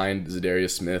rush behind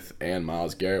Zadarius Smith and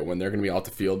Myles Garrett. When they're going to be off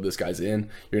the field, this guy's in.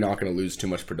 You're not going to lose too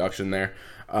much production there.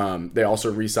 They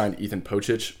also re-signed Ethan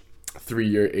Pocic,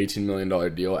 3-year, $18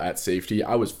 million deal at safety.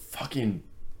 I was fucking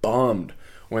bummed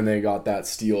when they got that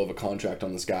steal of a contract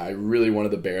on this guy. I really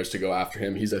wanted the Bears to go after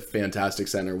him. He's a fantastic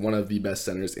center, one of the best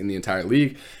centers in the entire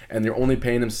league, and they're only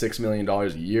paying him $6 million a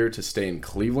year to stay in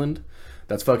Cleveland.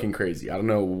 That's fucking crazy. I don't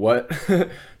know what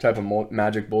type of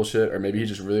magic bullshit, or maybe he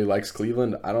just really likes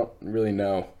Cleveland. I don't really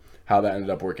know how that ended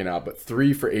up working out, but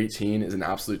 3 for 18 is an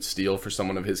absolute steal for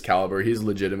someone of his caliber. He's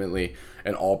legitimately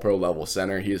an all-pro level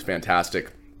center. He is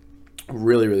fantastic.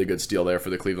 Really, really good steal there for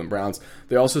the Cleveland Browns.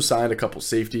 They also signed a couple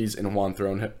safeties in Juan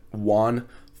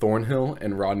Thornhill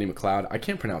and Rodney McLeod. I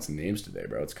can't pronounce names today,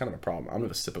 bro. It's kind of a problem. I'm going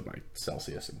to sip of my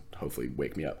Celsius and hopefully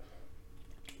wake me up.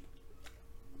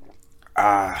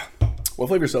 What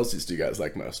flavor Celsius do you guys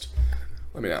like most?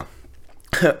 Let me know.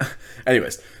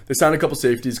 Anyways, they signed a couple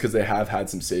safeties because they have had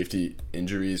some safety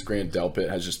injuries. Grant Delpit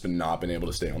has just not been able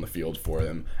to stay on the field for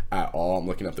them at all. I'm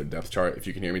looking up their depth chart if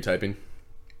you can hear me typing.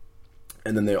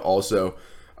 And then they also,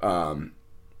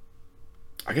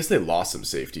 I guess they lost some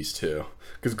safeties too,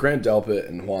 because Grant Delpit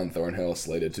and Juan Thornhill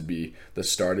slated to be the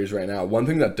starters right now. One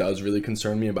thing that does really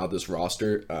concern me about this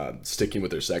roster, sticking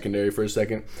with their secondary for a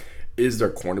second, is their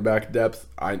cornerback depth.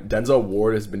 Denzel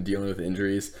Ward has been dealing with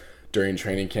injuries during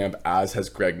training camp, as has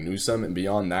Greg Newsome, and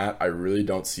beyond that, I really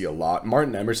don't see a lot.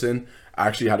 Martin Emerson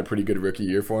actually had a pretty good rookie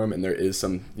year for him, and there is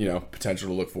some, potential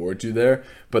to look forward to there.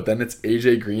 But then it's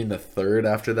AJ Green the third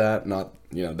after that, not,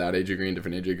 that AJ Green,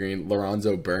 different AJ Green,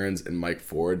 Lorenzo Burns, and Mike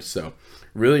Ford. So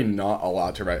really not a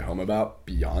lot to write home about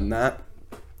beyond that.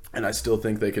 And I still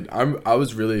think they could. I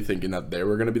was really thinking that they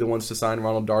were going to be the ones to sign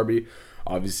Ronald Darby.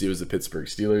 Obviously, it was the Pittsburgh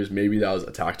Steelers. Maybe that was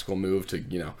a tactical move to,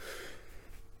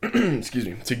 excuse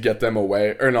me, to get them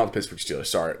away, or not the Pittsburgh Steelers,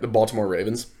 sorry, the Baltimore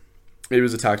Ravens. It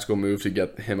was a tactical move to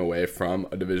get him away from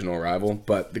a divisional rival,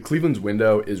 but the Cleveland's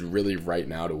window is really right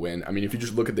now to win. I mean, if you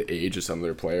just look at the age of some of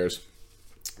their players,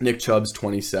 Nick Chubb's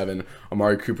 27,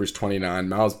 Amari Cooper's 29,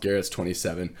 Myles Garrett's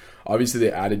 27. Obviously,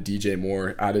 they added DJ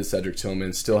Moore, added Cedric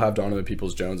Tillman, still have Donovan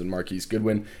Peoples-Jones and Marquise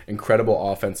Goodwin.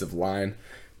 Incredible offensive line.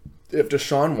 If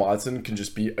Deshaun Watson can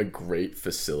just be a great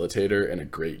facilitator and a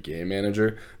great game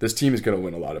manager, this team is going to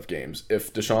win a lot of games.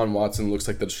 If Deshaun Watson looks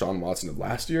like the Deshaun Watson of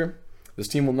last year, this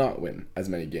team will not win as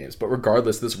many games. But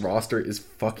regardless, this roster is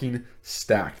fucking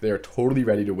stacked. They are totally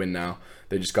ready to win now.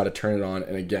 They just got to turn it on.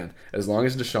 And again, as long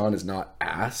as Deshaun is not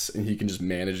ass and he can just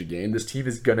manage a game, this team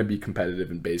is going to be competitive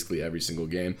in basically every single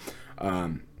game.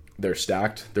 They're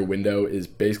stacked. Their window is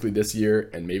basically this year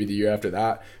and maybe the year after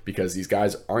that, because these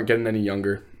guys aren't getting any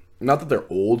younger. Not that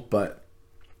they're old, but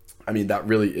I mean, that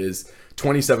really is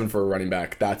 27 for a running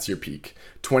back. That's your peak.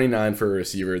 29 for a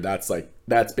receiver. That's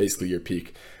basically your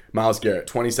peak. Myles Garrett,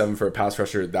 27 for a pass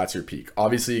rusher. That's your peak.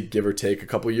 Obviously, give or take a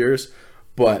couple years,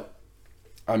 but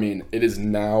I mean, it is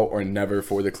now or never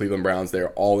for the Cleveland Browns.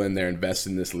 They're all in there, invested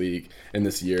in this league, in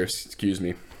this year,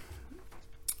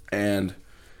 And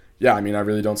yeah, I mean, I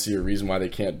really don't see a reason why they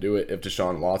can't do it if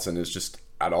Deshaun Watson is just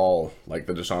at all like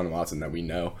the Deshaun Watson that we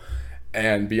know.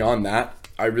 And beyond that,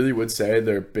 I really would say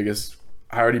their biggest,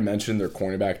 I already mentioned their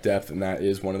cornerback depth, and that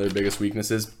is one of their biggest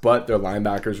weaknesses, but their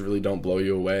linebackers really don't blow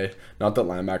you away. Not that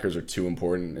linebackers are too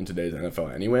important in today's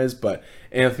NFL anyways, but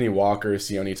Anthony Walker,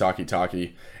 Sione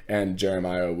Takitaki, and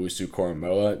Jeremiah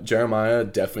Owusu-Koramoah. Jeremiah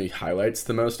definitely highlights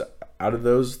the most out of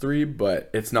those three, but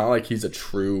it's not like he's a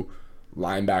true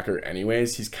linebacker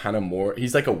anyways.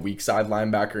 He's like a weak side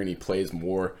linebacker, and he plays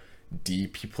more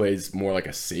deep. He plays more like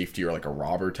a safety or like a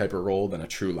robber type of role than a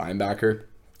true linebacker.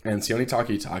 And Sione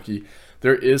Takitaki,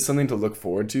 there is something to look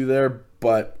forward to there,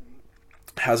 but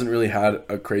hasn't really had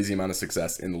a crazy amount of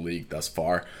success in the league thus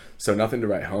far. So nothing to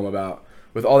write home about.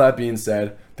 With all that being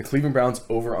said, the Cleveland Browns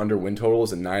over-under win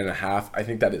totals at 9.5. I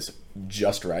think that is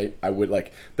just right. I would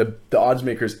like the odds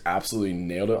makers absolutely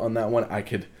nailed it on that one.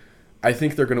 I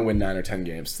think they're going to win 9 or 10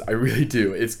 games. I really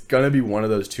do. It's going to be one of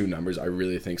those two numbers. I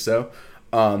really think so.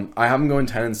 I have them going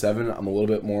 10-7. I'm a little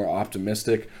bit more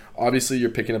optimistic. Obviously, you're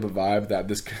picking up a vibe that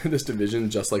this division,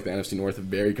 just like the NFC North, is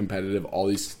very competitive. All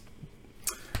these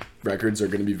records are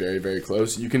going to be very, very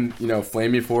close. You can,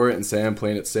 flame me for it and say I'm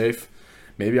playing it safe.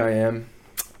 Maybe I am.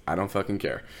 I don't fucking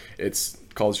care. It's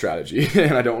called strategy,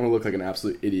 and I don't want to look like an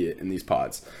absolute idiot in these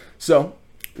pods. So,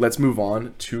 let's move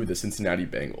on to the Cincinnati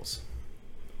Bengals.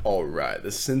 All right,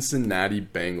 the Cincinnati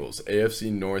Bengals,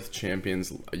 AFC North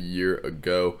champions a year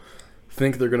ago.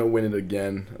 Think they're going to win it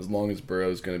again. As long as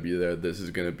Burrow's going to be there, this is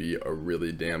going to be a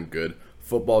really damn good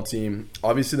football team.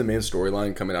 Obviously, the main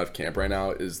storyline coming out of camp right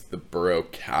now is the Burrow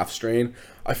calf strain.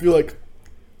 I feel like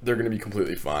they're going to be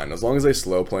completely fine. As long as they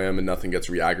slow play him and nothing gets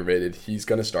re-aggravated, he's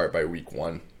going to start by week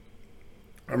 1.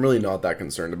 I'm really not that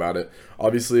concerned about it.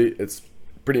 Obviously, it's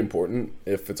pretty important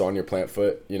if it's on your plant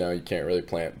foot. You can't really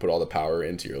put all the power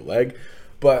into your leg.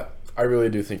 But I really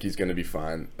do think he's going to be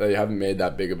fine. They haven't made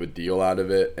that big of a deal out of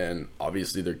it, and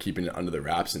obviously they're keeping it under the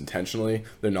wraps intentionally.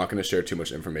 They're not going to share too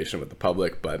much information with the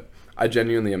public, but I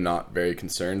genuinely am not very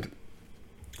concerned.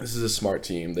 This is a smart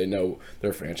team. They know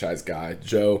their franchise guy.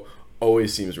 Joe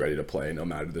always seems ready to play no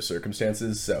matter the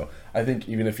circumstances, so I think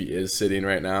even if he is sitting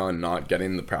right now and not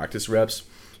getting the practice reps,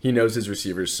 he knows his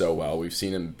receivers so well. We've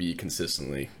seen him be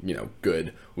consistently,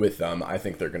 good with them. I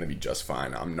think they're going to be just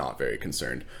fine. I'm not very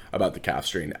concerned about the calf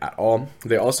strain at all.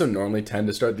 They also normally tend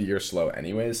to start the year slow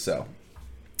anyways, so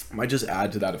might just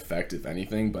add to that effect if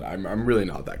anything, but I'm really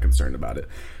not that concerned about it.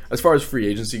 As far as free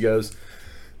agency goes,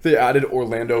 They added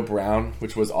Orlando Brown,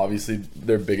 which was obviously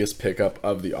their biggest pickup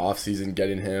of the offseason,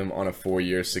 getting him on a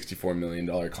 4-year, $64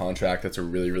 million contract. That's a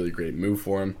really, really great move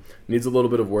for him. Needs a little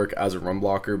bit of work as a run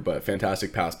blocker, but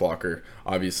fantastic pass blocker.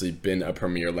 Obviously been a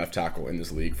premier left tackle in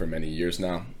this league for many years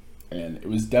now. And it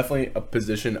was definitely a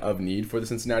position of need for the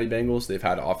Cincinnati Bengals. They've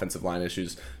had offensive line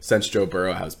issues since Joe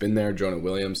Burrow has been there. Jonah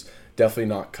Williams definitely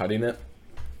not cutting it.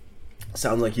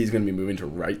 Sounds like he's going to be moving to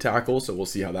right tackle, so we'll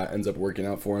see how that ends up working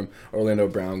out for him. Orlando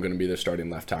Brown going to be their starting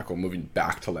left tackle, moving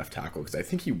back to left tackle, because I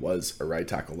think he was a right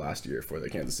tackle last year for the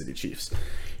Kansas City Chiefs.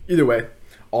 Either way,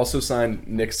 also signed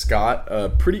Nick Scott, a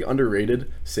pretty underrated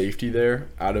safety there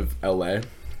out of LA,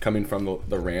 coming from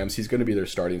the Rams. He's going to be their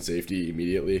starting safety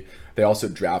immediately. They also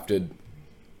drafted,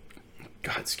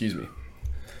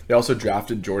 They also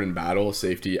drafted Jordan Battle,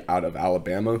 safety out of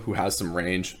Alabama, who has some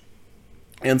range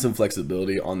and some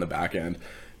flexibility on the back end.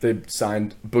 They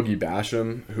signed Boogie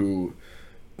Basham, who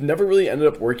never really ended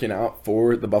up working out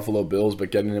for the Buffalo Bills,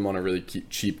 but getting him on a really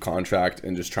cheap contract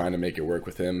and just trying to make it work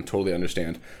with him. Totally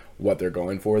understand what they're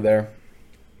going for there.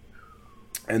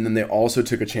 And then they also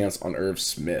took a chance on Irv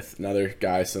Smith, another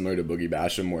guy similar to Boogie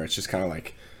Basham, where it's just kind of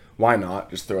like, why not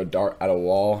just throw a dart at a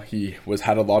wall? He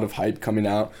had a lot of hype coming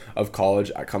out of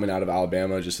college, coming out of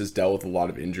Alabama, just has dealt with a lot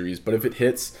of injuries. But if it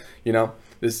hits,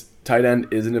 this tight end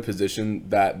isn't a position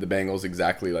that the Bengals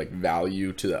exactly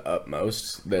value to the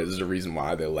utmost. There's a reason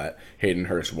why they let Hayden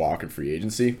Hurst walk in free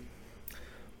agency.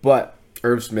 But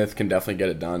Irv Smith can definitely get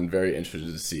it done. Very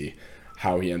interested to see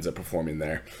how he ends up performing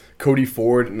there. Cody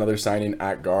Ford, another signing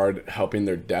at guard, helping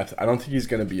their depth. I don't think he's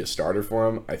going to be a starter for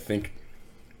him. I think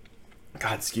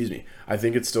it's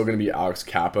still going to be Alex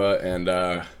Kappa and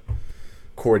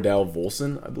Cordell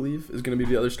Volson, I believe, is going to be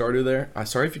the other starter there.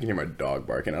 Sorry if you can hear my dog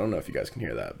barking. I don't know if you guys can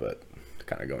hear that, but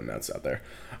kind of going nuts out there.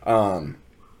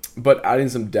 But adding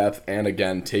some depth and,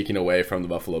 again, taking away from the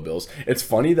Buffalo Bills. It's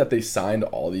funny that they signed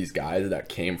all these guys that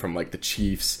came from, the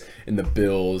Chiefs and the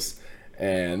Bills,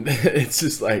 and it's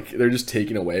just they're just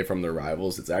taking away from their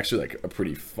rivals. It's actually a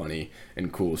pretty funny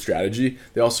and cool strategy.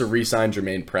 They also re-signed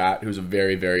Jermaine Pratt, who's a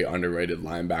very, very underrated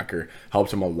linebacker. Helped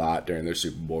them a lot during their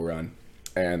Super Bowl run.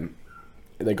 And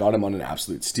they got him on an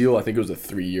absolute steal. I think it was a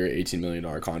 3-year, $18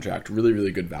 million contract. Really,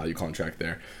 really good value contract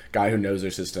there. Guy who knows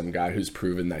their system, guy who's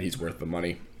proven that he's worth the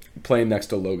money. Playing next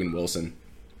to Logan Wilson.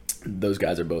 Those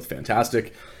guys are both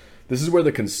fantastic. This is where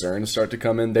the concerns start to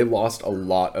come in. They lost a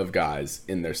lot of guys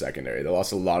in their secondary. They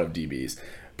lost a lot of DBs,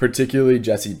 particularly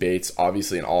Jesse Bates,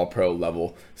 obviously an all-pro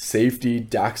level safety.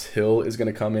 Dax Hill is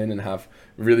going to come in and have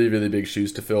really, really big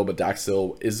shoes to fill, but Dax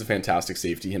Hill is a fantastic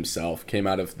safety himself. Came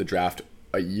out of the draft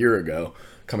a year ago,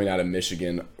 coming out of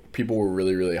Michigan. People were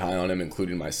really, really high on him,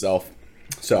 including myself.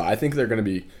 So I think they're going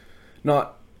to be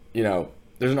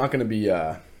there's not going to be,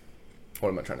 what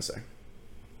am I trying to say?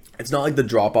 It's not like the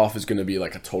drop-off is going to be a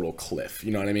total cliff.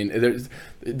 You know what I mean?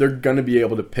 They're going to be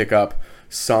able to pick up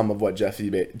some of what Jesse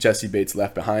Bates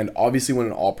left behind. Obviously, when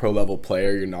an all-pro level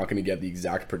player, you're not going to get the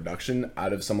exact production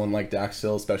out of someone like Dax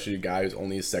Hill, especially a guy who's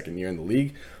only his second year in the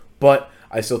league. But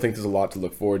I still think there's a lot to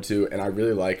look forward to, and I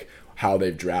really like how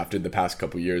they've drafted the past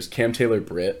couple years. Cam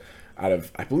Taylor-Britt, out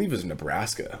of, I believe it was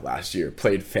Nebraska last year,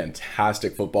 played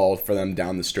fantastic football for them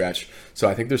down the stretch. So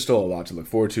I think there's still a lot to look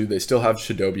forward to. They still have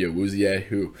Chidobe Awuzie,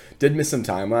 who did miss some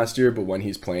time last year, but when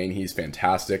he's playing, he's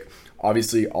fantastic.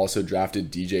 Obviously, also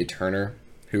drafted DJ Turner,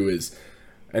 who is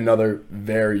another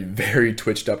very, very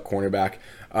twitched up cornerback.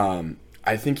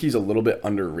 I think he's a little bit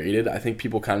underrated. I think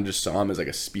people kind of just saw him as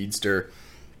a speedster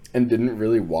and didn't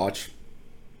really watch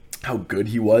how good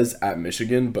he was at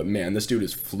Michigan, but man, this dude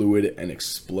is fluid and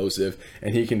explosive,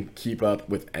 and he can keep up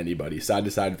with anybody, side to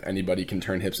side with anybody, can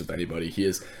turn hips with anybody. He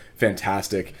is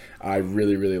fantastic. I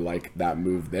really, really like that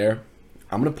move there.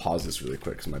 I'm going to pause this really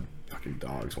quick because my fucking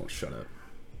dogs won't shut up.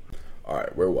 All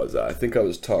right, where was I? I think I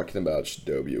was talking about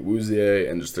Chidobe Awuzie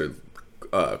and just their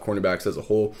cornerbacks as a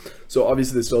whole. So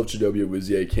obviously they still have Chidobe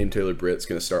Awuzie. Cam Taylor-Britt's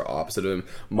going to start opposite of him.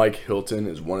 Mike Hilton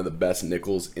is one of the best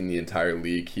nickels in the entire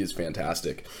league. He is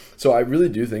fantastic. So I really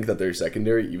do think that their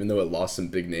secondary, even though it lost some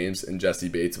big names in Jesse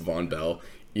Bates, Von Bell,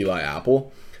 Eli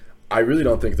Apple, I really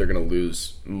don't think they're going to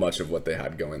lose much of what they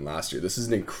had going last year. This is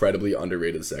an incredibly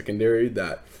underrated secondary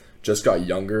that just got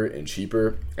younger and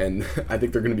cheaper, and I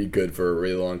think they're going to be good for a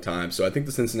really long time. So I think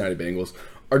the Cincinnati Bengals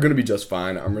are going to be just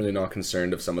fine. I'm really not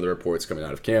concerned of some of the reports coming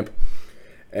out of camp,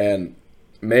 and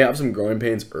may have some growing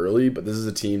pains early, but this is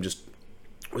a team just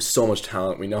with so much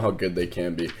talent. We know how good they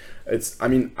can be.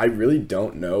 I really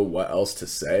don't know what else to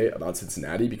say about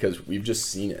Cincinnati because we've just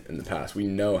seen it in the past. We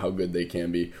know how good they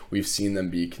can be. We've seen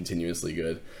them be continuously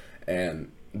good,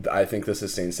 and I think the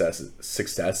sustained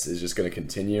success is just going to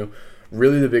continue.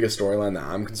 Really, the biggest storyline that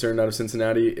I'm concerned out of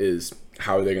Cincinnati is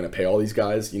how are they going to pay all these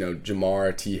guys? You know,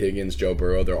 Jamar, T. Higgins, Joe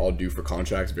Burrow, they're all due for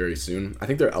contracts very soon. I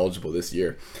think they're eligible this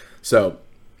year. So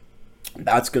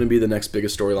that's going to be the next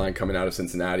biggest storyline coming out of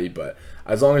Cincinnati. But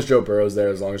as long as Joe Burrow's there,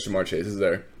 as long as Jamar Chase is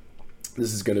there,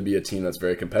 this is going to be a team that's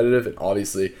very competitive. And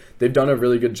obviously, they've done a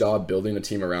really good job building a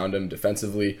team around him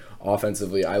defensively,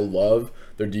 offensively. I love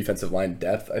their defensive line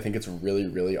depth. I think it's really,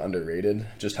 really underrated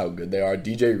just how good they are.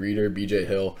 DJ Reader, BJ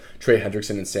Hill, Trey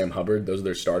Hendrickson, and Sam Hubbard, those are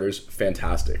their starters.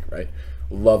 Fantastic, right?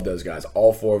 Love those guys.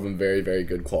 All four of them very, very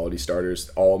good quality starters.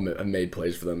 All have made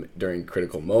plays for them during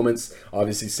critical moments.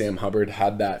 Obviously, Sam Hubbard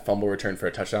had that fumble return for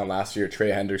a touchdown last year.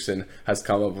 Trey Henderson has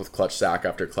come up with clutch sack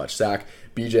after clutch sack.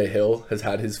 BJ Hill has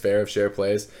had his fair of share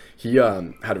plays. He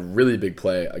had a really big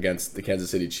play against the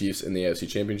Kansas City Chiefs in the AFC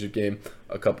Championship game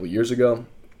a couple years ago.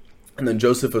 And then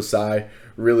Joseph Osai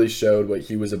really showed what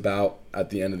he was about at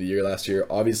the end of the year last year.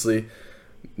 Obviously,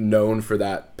 known for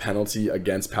that penalty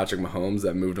against Patrick Mahomes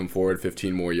that moved him forward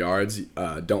 15 more yards.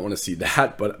 Don't want to see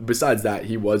that. But besides that,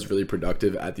 he was really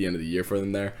productive at the end of the year for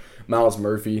them there. Miles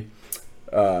Murphy,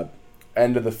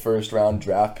 end of the first round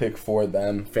draft pick for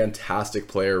them. Fantastic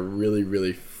player. Really,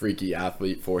 really freaky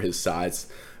athlete for his size.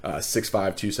 6'5",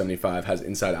 275, has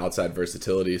inside-outside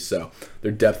versatility. So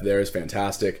their depth there is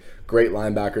fantastic. Great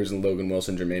linebackers in Logan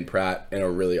Wilson, Jermaine Pratt, and a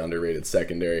really underrated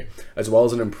secondary, as well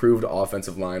as an improved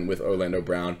offensive line with Orlando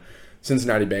Brown.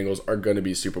 Cincinnati Bengals are going to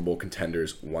be Super Bowl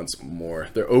contenders once more.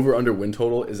 Their over-under win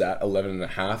total is at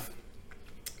 11.5.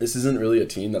 This isn't really a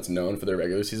team that's known for their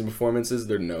regular season performances.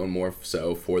 They're known more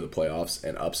so for the playoffs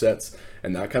and upsets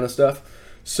and that kind of stuff.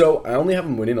 So I only have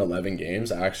them winning 11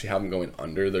 games. I actually have them going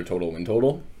under their total win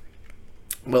total.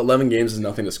 But 11 games is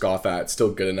nothing to scoff at. It's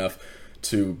still good enough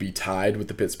to be tied with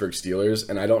the Pittsburgh Steelers.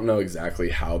 And I don't know exactly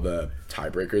how the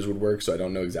tiebreakers would work, so I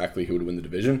don't know exactly who would win the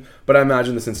division. But I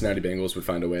imagine the Cincinnati Bengals would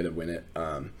find a way to win it.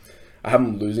 I have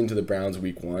them losing to the Browns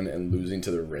week 1 and losing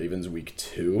to the Ravens week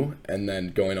 2, and then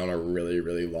going on a really,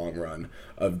 really long run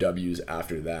of W's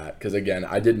after that. Because, again,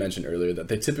 I did mention earlier that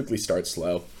they typically start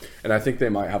slow, and I think they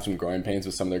might have some growing pains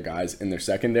with some of their guys in their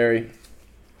secondary.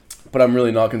 But I'm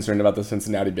really not concerned about the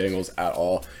Cincinnati Bengals at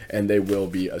all, and they will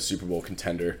be a Super Bowl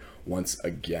contender once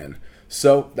again.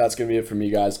 So that's going to be it for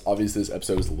me, guys. Obviously, this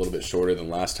episode was a little bit shorter than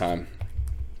last time.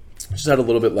 Just had a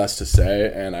little bit less to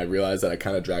say, and I realized that I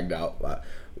kind of dragged out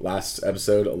last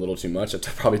episode a little too much. I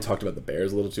probably talked about the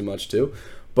Bears a little too much too,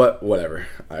 but whatever.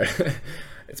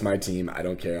 It's my team. I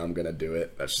don't care. I'm going to do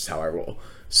it. That's just how I roll.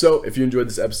 So if you enjoyed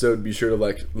this episode, be sure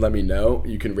to let me know.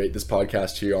 You can rate this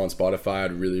podcast here on Spotify.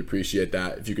 I'd really appreciate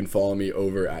that. If you can follow me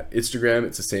over at Instagram,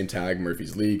 it's the same tag,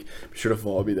 Murphy's League. Be sure to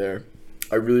follow me there.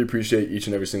 I really appreciate each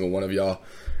and every single one of y'all.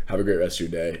 Have a great rest of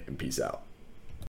your day, and peace out.